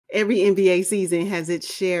Every NBA season has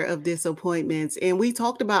its share of disappointments, and we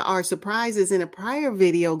talked about our surprises in a prior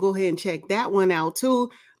video. Go ahead and check that one out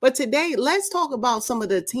too. But today, let's talk about some of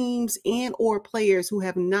the teams and or players who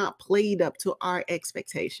have not played up to our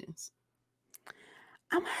expectations.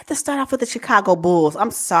 I'm going to have to start off with the Chicago Bulls.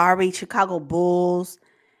 I'm sorry, Chicago Bulls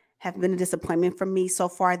have been a disappointment for me so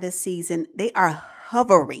far this season. They are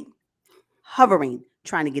hovering,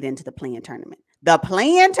 trying to get into the play-in tournament. The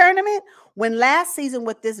play-in tournament, when last season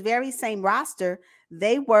with this very same roster,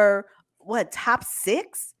 they were, top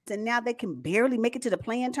 6? And now they can barely make it to the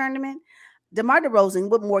play-in tournament. DeMar DeRozan,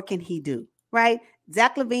 what more can he do, right?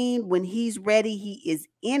 Zach LaVine, when he's ready, he is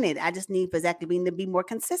in it. I just need for Zach LaVine to be more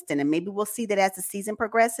consistent, and maybe we'll see that as the season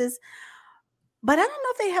progresses. But I don't know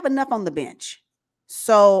if they have enough on the bench.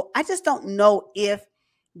 So I just don't know if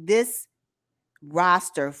this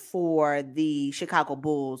roster for the Chicago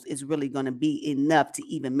Bulls is really going to be enough to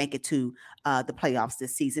even make it to the playoffs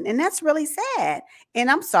this season. And that's really sad.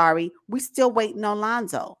 And I'm sorry, we still waiting on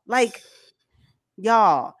Lonzo. Like,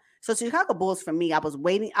 y'all. So Chicago Bulls, for me, I was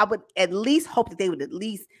waiting. I would at least hope that they would at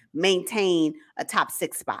least maintain a top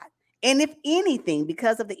 6 spot. And if anything,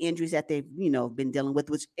 because of the injuries that they've, been dealing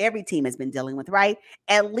with, which every team has been dealing with, right?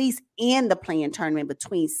 At least in the play-in tournament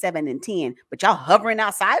between 7 and 10. But y'all hovering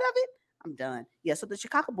outside of it? I'm done. Yeah, so the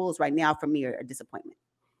Chicago Bulls right now, for me, are a disappointment.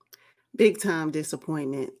 Big time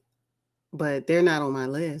disappointment. But they're not on my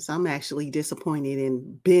list. I'm actually disappointed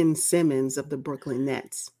in Ben Simmons of the Brooklyn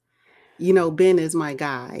Nets. Ben is my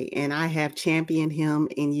guy, and I have championed him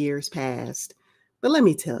in years past. But let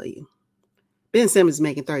me tell you, Ben Simmons is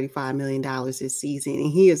making $35 million this season,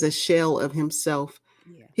 and he is a shell of himself.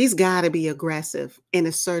 Yeah. He's got to be aggressive and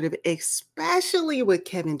assertive, especially with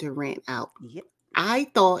Kevin Durant out. Yep.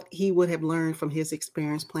 I thought he would have learned from his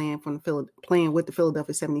experience playing with the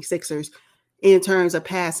Philadelphia 76ers in terms of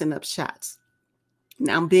passing up shots.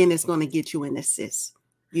 Now, Ben is going to get you an assist.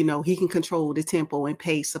 He can control the tempo and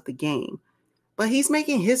pace of the game. But he's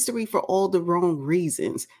making history for all the wrong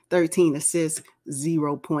reasons. 13 assists,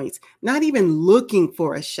 0 points. Not even looking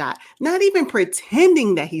for a shot. Not even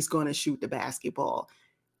pretending that he's going to shoot the basketball.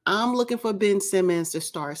 I'm looking for Ben Simmons to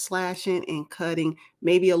start slashing and cutting,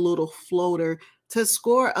 maybe a little floater to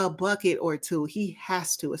score a bucket or two. He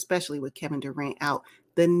has to, especially with Kevin Durant out.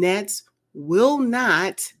 The Nets will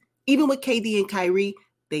not, even with KD and Kyrie,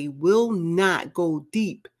 they will not go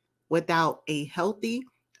deep without a healthy,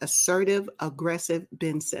 assertive, aggressive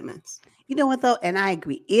Ben Simmons. You know what, though? And I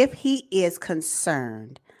agree. If he is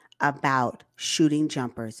concerned about shooting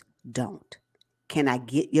jumpers, don't. Can I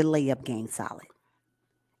get your layup game solid?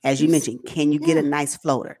 As you mentioned, can you get a nice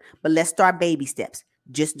floater? But let's start baby steps.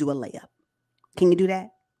 Just do a layup. Can you do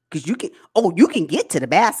that? Because you can get to the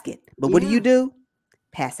basket. But what do?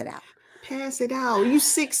 Pass it out. Pass it out. You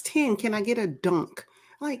 6'10". Can I get a dunk?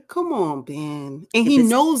 Like, come on, Ben. And he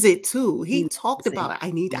knows it too. He talked about it.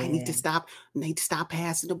 I need to stop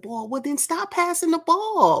passing the ball. Well, then stop passing the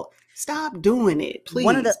ball. Stop doing it, please.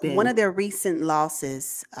 One of their recent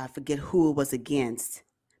losses, I forget who it was against.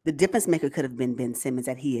 The difference maker could have been Ben Simmons,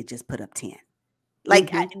 that he had just put up 10.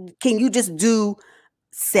 Like, can you just do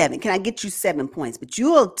 7? Can I get you 7 points? But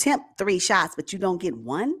you'll attempt 3 shots, but you don't get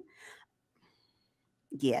 1.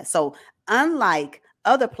 Yeah. So unlike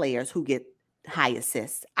other players who get high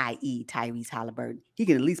assists, i.e. Tyrese Halliburton, he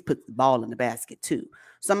can at least put the ball in the basket too.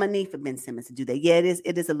 So I'm gonna need for Ben Simmons to do that. Yeah, it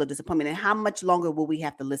is a little disappointment. And how much longer will we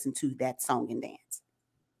have to listen to that song and dance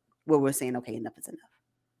where we're saying, okay, enough is enough?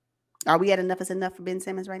 Are we at enough is enough for Ben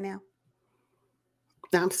Simmons right now?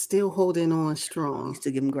 I'm still holding on strong.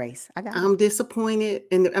 To give him grace. I'm disappointed.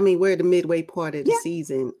 And we're at the midway part of the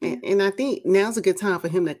season. And I think now's a good time for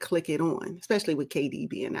him to click it on, especially with KD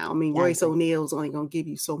being out. Royce O'Neal's only going to give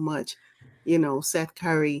you so much. Seth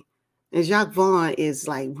Curry and Jacques Vaughn is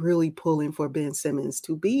like really pulling for Ben Simmons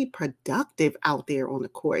to be productive out there on the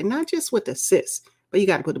court, and not just with assists, but you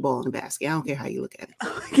got to put the ball in the basket. I don't care how you look at it.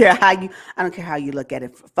 I don't care how you look at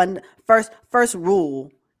it. First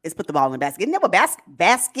rule is put the ball in the basket. Isn't that what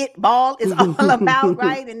basketball is all about,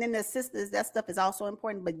 right? And then the assists, that stuff is also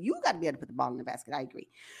important, but you got to be able to put the ball in the basket. I agree.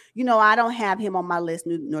 I don't have him on my list,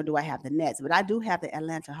 nor do I have the Nets, but I do have the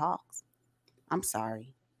Atlanta Hawks. I'm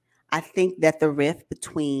sorry. I think that the rift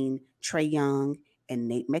between Trae Young and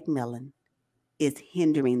Nate McMillan is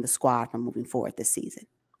hindering the squad from moving forward this season.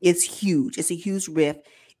 It's huge. It's a huge rift.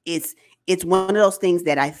 It's one of those things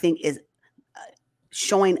that I think is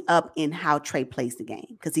showing up in how Trae plays the game,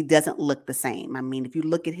 because he doesn't look the same. If you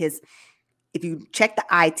look at if you check the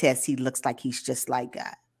eye test, he looks like he's just like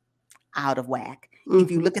out of whack. Mm-hmm. If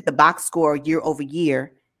you look at the box score year over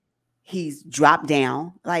year, he's dropped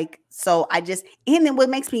down. And then what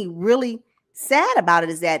makes me really Sad about it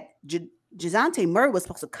is that Dejounte Murray was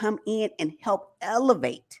supposed to come in and help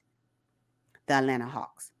elevate the Atlanta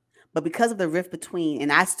Hawks. But because of the rift between,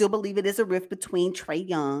 and I still believe it is a rift between Trae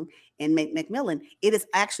Young and McMillan, it has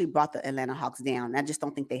actually brought the Atlanta Hawks down. I just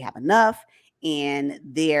don't think they have enough. And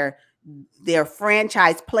their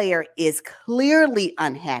franchise player is clearly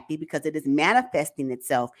unhappy because it is manifesting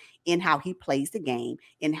itself in how he plays the game,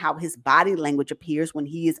 in how his body language appears when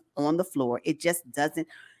he is on the floor. It just doesn't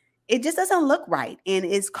look right. And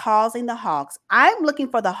it's causing the Hawks. I'm looking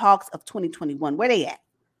for the Hawks of 2021. Where they at?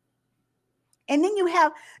 And then you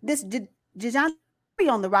have this DeJounte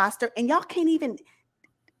on the roster, and y'all can't even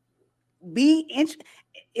be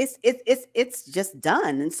it's just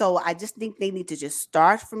done. And so I just think they need to just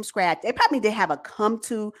start from scratch. They probably need to have a come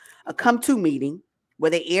to meeting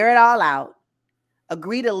where they air it all out,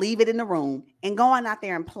 agree to leave it in the room, and go on out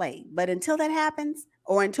there and play. But until that happens,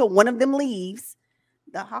 or until one of them leaves,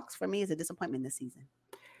 the Hawks for me is a disappointment this season.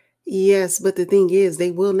 Yes, but the thing is,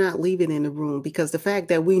 they will not leave it in the room, because the fact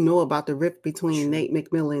that we know about the rift between Nate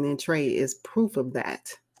McMillan and Trae is proof of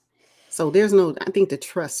that. So I think the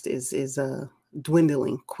trust is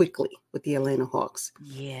dwindling quickly with the Atlanta Hawks.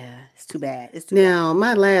 Yeah, it's too bad. Now,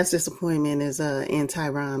 my last disappointment is in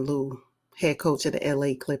Tyronn Lue, head coach of the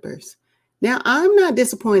LA Clippers. Now, I'm not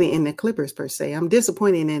disappointed in the Clippers per se. I'm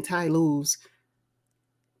disappointed in Ty Lue's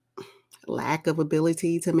lack of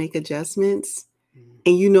ability to make adjustments.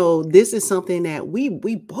 And, this is something that we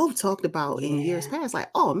both talked about in years past. Like,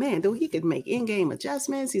 oh, man, though he could make in-game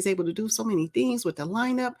adjustments. He's able to do so many things with the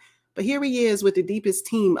lineup. But here he is with the deepest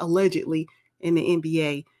team, allegedly, in the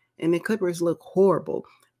NBA. And the Clippers look horrible.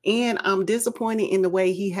 And I'm disappointed in the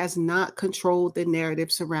way he has not controlled the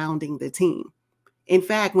narrative surrounding the team. In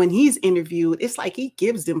fact, when he's interviewed, it's like he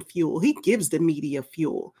gives them fuel. He gives the media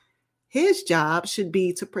fuel. His job should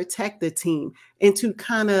be to protect the team and to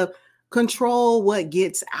kind of control what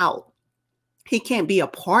gets out. He can't be a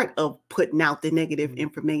part of putting out the negative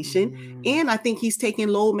information. And I think he's taking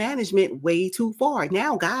load management way too far.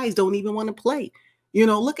 Now guys don't even want to play.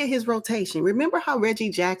 Look at his rotation. Remember how Reggie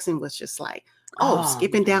Jackson was just like,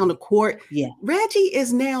 skipping down the court. Yeah. Reggie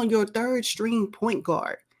is now your third string point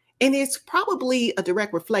guard. And it's probably a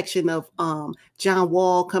direct reflection of John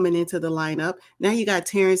Wall coming into the lineup. Now you got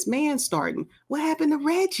Terrence Mann starting. What happened to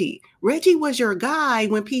Reggie? Reggie was your guy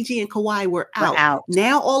when PG and Kawhi were out.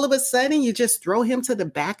 Now all of a sudden you just throw him to the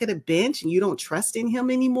back of the bench and you don't trust in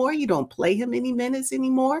him anymore. You don't play him any minutes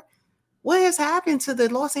anymore. What has happened to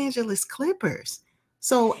the Los Angeles Clippers?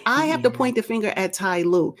 So I have to point the finger at Ty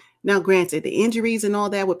Lue. Now, granted, the injuries and all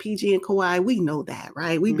that with PG and Kawhi, we know that,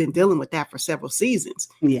 right? We've been dealing with that for several seasons.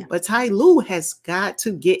 Yeah. But Ty Lue has got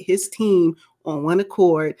to get his team on one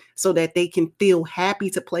accord so that they can feel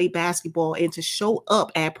happy to play basketball and to show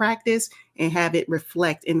up at practice and have it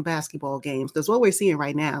reflect in basketball games. Because what we're seeing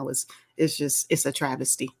right now is it's a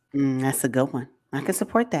travesty. That's a good one. I can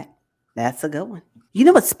support that. That's a good one. You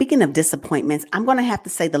know what? Speaking of disappointments, I'm going to have to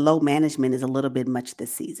say the load management is a little bit much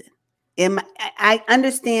this season. I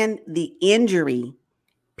understand the injury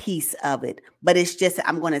piece of it, but it's just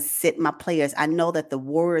I'm going to sit my players. I know that the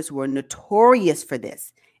Warriors were notorious for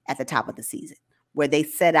this at the top of the season, where they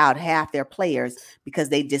set out half their players because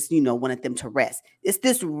they just, wanted them to rest. It's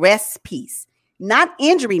this rest piece, not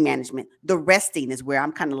injury management. The resting is where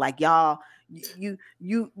I'm kind of like, y'all,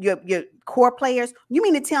 your core players. You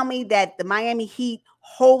mean to tell me that the Miami Heat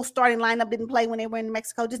whole starting lineup didn't play when they were in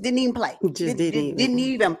Mexico? Just didn't even play. Didn't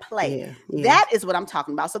even play. Yeah. That is what I'm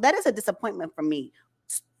talking about. So that is a disappointment for me.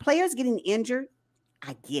 Players getting injured,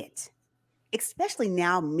 I get. Especially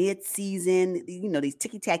now mid-season, these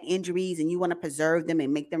ticky-tack injuries, and you want to preserve them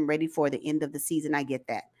and make them ready for the end of the season. I get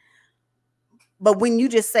that. But when you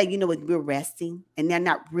just say, we're resting and they're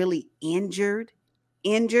not really injured,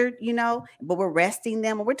 but we're resting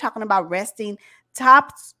them. We're talking about resting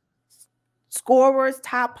top scorers,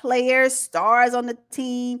 top players, stars on the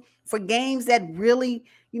team for games that really,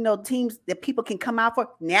 teams that people can come out for,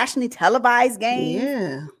 nationally televised games.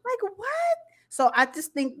 Yeah. Like what? So I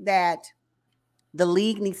just think that the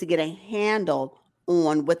league needs to get a handle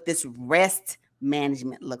on what this rest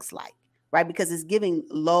management looks like, right? Because it's giving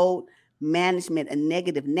load management a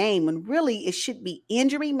negative name when really it should be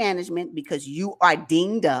injury management because you are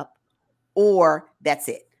dinged up, or that's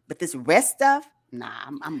it. But this rest stuff, nah,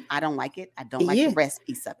 I don't like it. I don't like the rest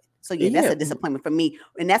piece of it. So yeah, that's a disappointment for me.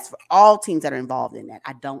 And that's for all teams that are involved in that.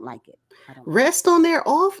 I don't like it. Rest on their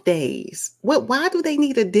off days. Why do they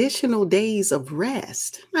need additional days of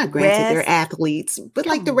rest? Not granted, they're athletes, but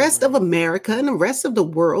like the rest of America and the rest of the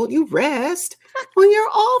world, you rest on your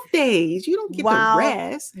off days. You don't get to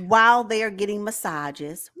rest. While they are getting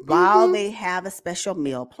massages, while they have a special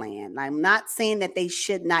meal plan. I'm not saying that they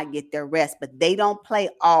should not get their rest, but they don't play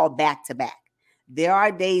all back to back. There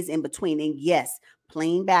are days in between. And yes,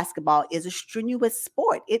 playing basketball is a strenuous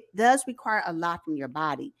sport. It does require a lot from your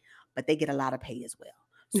body, but they get a lot of pay as well.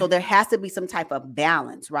 So there has to be some type of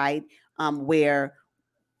balance, right? Where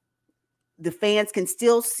the fans can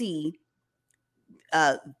still see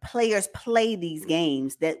players play these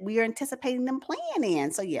games that we are anticipating them playing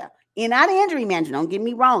in. So yeah, in out of injury management, don't get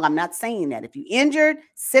me wrong. I'm not saying that. If you're injured,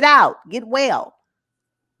 sit out, get well.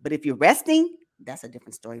 But if you're resting, that's a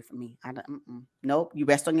different story for me. Nope, you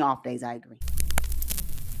rest on your off days. I agree.